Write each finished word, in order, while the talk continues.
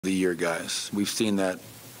the year guys. We've seen that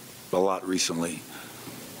a lot recently.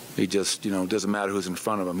 He just, doesn't matter who's in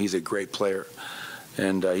front of him. He's a great player,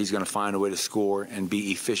 and he's going to find a way to score and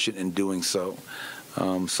be efficient in doing so.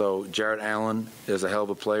 So Jarrett Allen is a hell of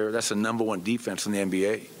a player. That's the #1 defense in the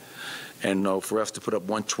NBA. And for us to put up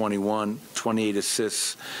 121, 28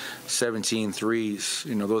 assists, 17 threes,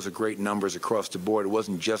 those are great numbers across the board. It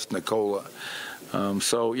wasn't just Nikola.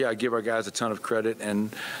 So, yeah, I give our guys a ton of credit. And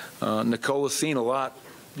Nikola's seen a lot.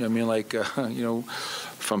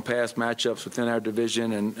 From past matchups within our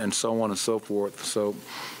division and so on and so forth. So,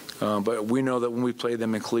 but we know that when we play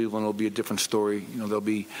them in Cleveland, it'll be a different story. They'll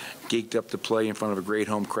be geeked up to play in front of a great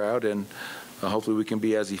home crowd, and hopefully we can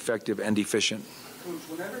be as effective and efficient. Coach,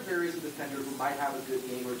 whenever there is a defender who might have a good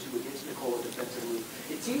game or two against Nikola defensively,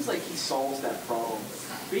 it seems like he solves that problem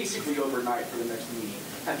basically overnight for the next meeting.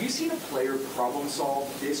 Have you seen a player problem solve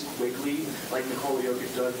this quickly like Nikola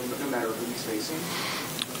Jokic does no matter who he's facing?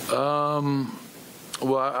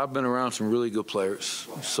 Well, I've been around some really good players.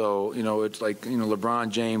 So, it's like, LeBron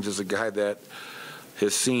James is a guy that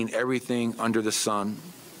has seen everything under the sun.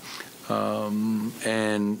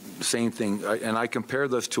 And same thing, and I compare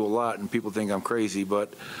those two a lot, and people think I'm crazy,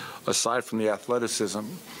 but aside from the athleticism,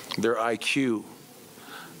 their IQ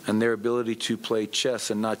and their ability to play chess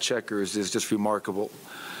and not checkers is just remarkable.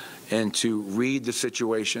 And to read the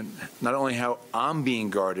situation, not only how I'm being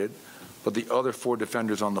guarded, but the other 4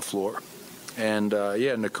 defenders on the floor. And,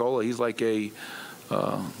 yeah, Nikola, he's like a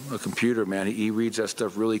computer, man. He reads that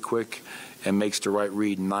stuff really quick and makes the right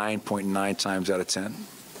read 9.9 times out of 10.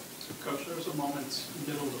 Coach, there was a moment in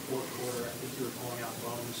the middle of the fourth quarter, I think you were pulling out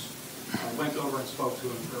Bones. Went over and spoke to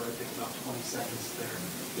him for, I think, about 20 seconds there.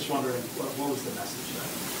 Just wondering, what was the message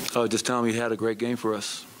there? Just tell him he had a great game for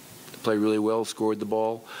us. Played really well, scored the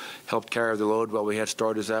ball, helped carry the load while we had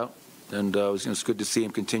starters out. And it was good to see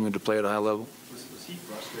him continuing to play at a high level. Was he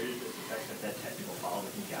frustrated with the fact that technical foul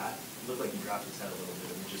that he got? It looked like he dropped his head a little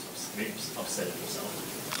bit and just maybe upset at himself.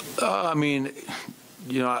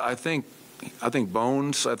 I think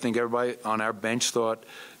Bones, I think everybody on our bench thought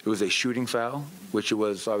it was a shooting foul, which it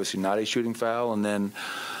was obviously not a shooting foul. And then,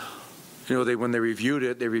 when they reviewed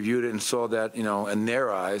it and saw that, in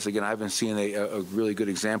their eyes, again, I haven't seen a really good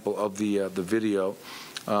example of the video,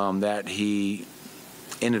 that he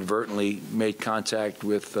inadvertently made contact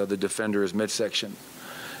with the defender's midsection.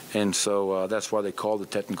 And so that's why they called the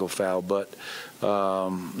technical foul. But,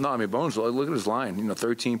 Bones, look at his line.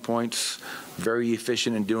 13 points, very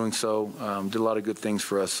efficient in doing so. Did a lot of good things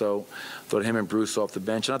for us. So I thought him and Bruce off the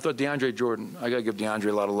bench. And I thought DeAndre Jordan, I got to give DeAndre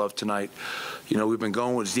a lot of love tonight. We've been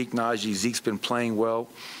going with Zeke Naji. Zeke's been playing well.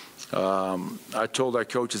 I told our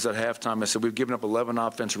coaches at halftime, I said, we've given up 11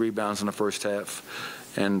 offensive rebounds in the first half.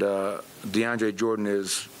 And DeAndre Jordan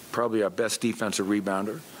is probably our best defensive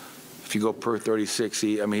rebounder. If you go per 36,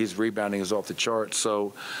 his rebounding is off the charts.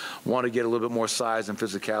 So want to get a little bit more size and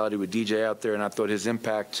physicality with DJ out there, and I thought his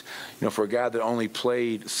impact, for a guy that only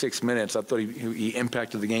played 6 minutes, I thought he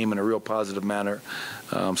impacted the game in a real positive manner.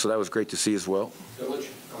 So that was great to see as well. Village,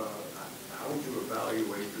 how would you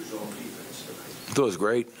evaluate your zone defense tonight? I thought it was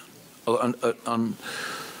great. I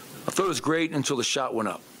thought it was great until the shot went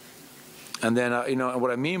up. And then,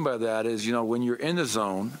 what I mean by that is, when you're in the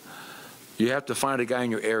zone, you have to find a guy in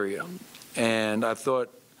your area. And I thought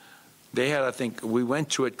they had, we went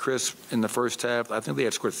to it, Chris, in the first half. I think they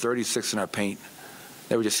had scored 36 in our paint.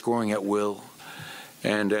 They were just scoring at will.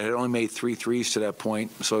 And they had only made 3 threes to that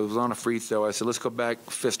point. So it was on a free throw. I said, let's go back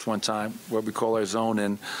fist one time, what we call our zone,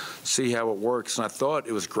 and see how it works. And I thought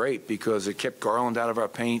it was great because it kept Garland out of our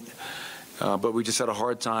paint. But we just had a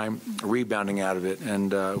hard time rebounding out of it.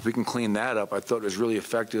 And if we can clean that up, I thought it was really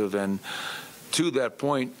effective. And to that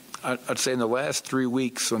point, I'd say in the last 3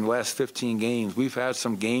 weeks, or in the last 15 games, we've had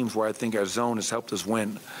some games where I think our zone has helped us win.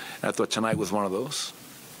 And I thought tonight was one of those.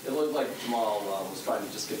 It looked like Jamal was trying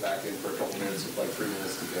to just get back in for a couple minutes with 3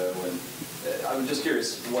 minutes to go. And I'm just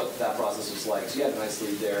curious what that process was like. So you had a nice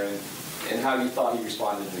lead there, and how you thought he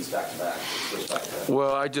responded in these back-to-back.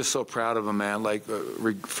 Well, I'm just so proud of him, man.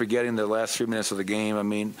 Forgetting the last 3 minutes of the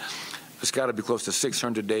game, it's got to be close to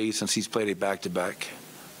 600 days since he's played a back-to-back.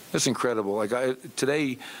 That's incredible. Today, I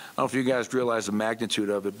don't know if you guys realize the magnitude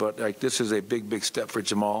of it, but this is a big, big step for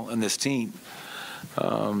Jamal and this team.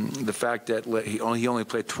 The fact that he only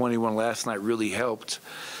played 21 last night really helped.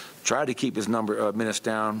 Tried to keep his minutes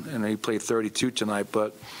down, and he played 32 tonight.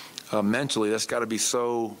 But mentally, that's got to be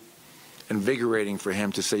so invigorating for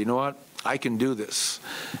him to say, you know what? I can do this.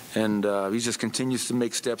 And he just continues to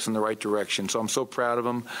make steps in the right direction. So I'm so proud of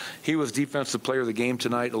him. He was Defensive Player of the Game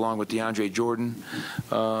tonight, along with DeAndre Jordan.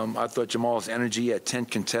 I thought Jamal's energy, he had 10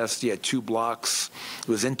 contests, he had 2 blocks,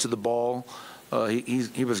 he was into the ball.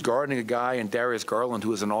 He was guarding a guy in Darius Garland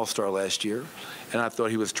who was an all-star last year, and I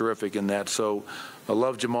thought he was terrific in that. So I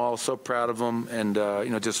love Jamal, so proud of him, and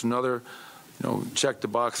just another check the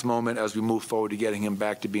box moment as we move forward to getting him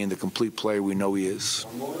back to being the complete player we know he is.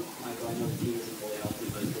 One more, Michael, I know the team isn't fully healthy,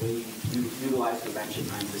 but the way you utilize the bench at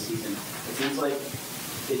times this season, it seems like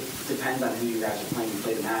it depends on who you guys are playing. You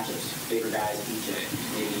play the matchups, bigger guys, DJ.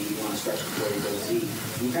 Maybe you want to stretch before you go Z.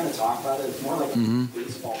 Can you kind of talk about it? It's more like a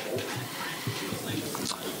baseball bullpen.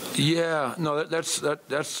 Yeah, no, that's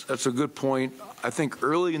a good point. I think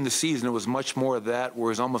early in the season it was much more of that,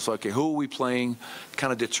 where it's almost like, okay, who are we playing,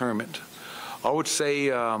 kind of determined. I would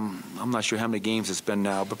say, I'm not sure how many games it's been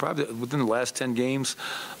now, but probably within the last 10 games,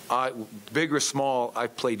 big or small, I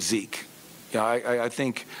played Zeke. Yeah, I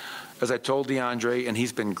think, as I told DeAndre, and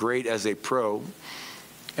he's been great as a pro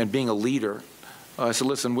and being a leader, I said,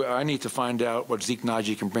 listen, I need to find out what Zeke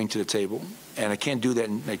Naji can bring to the table, and I can't do that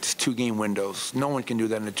in like 2-game windows. No one can do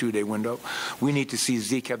that in a 2-day window. We need to see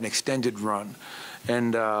Zeke have an extended run.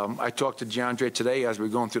 And I talked to DeAndre today as we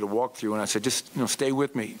were going through the walkthrough, and I said, just stay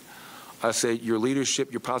with me. I said, your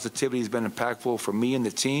leadership, your positivity has been impactful for me and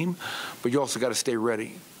the team, but you also got to stay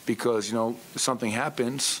ready because, if something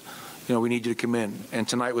happens, we need you to come in. And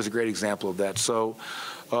tonight was a great example of that. So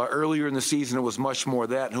earlier in the season, it was much more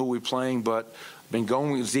that, who are we playing, but been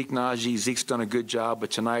going with Zeke Naji. Zeke's done a good job,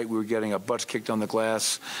 but tonight we were getting our butts kicked on the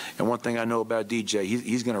glass. And one thing I know about DJ,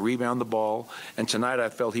 he's going to rebound the ball. And tonight I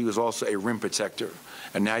felt he was also a rim protector.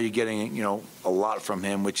 And now you're getting, a lot from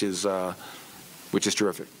him, which is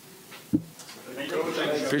terrific.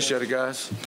 Appreciate it, guys.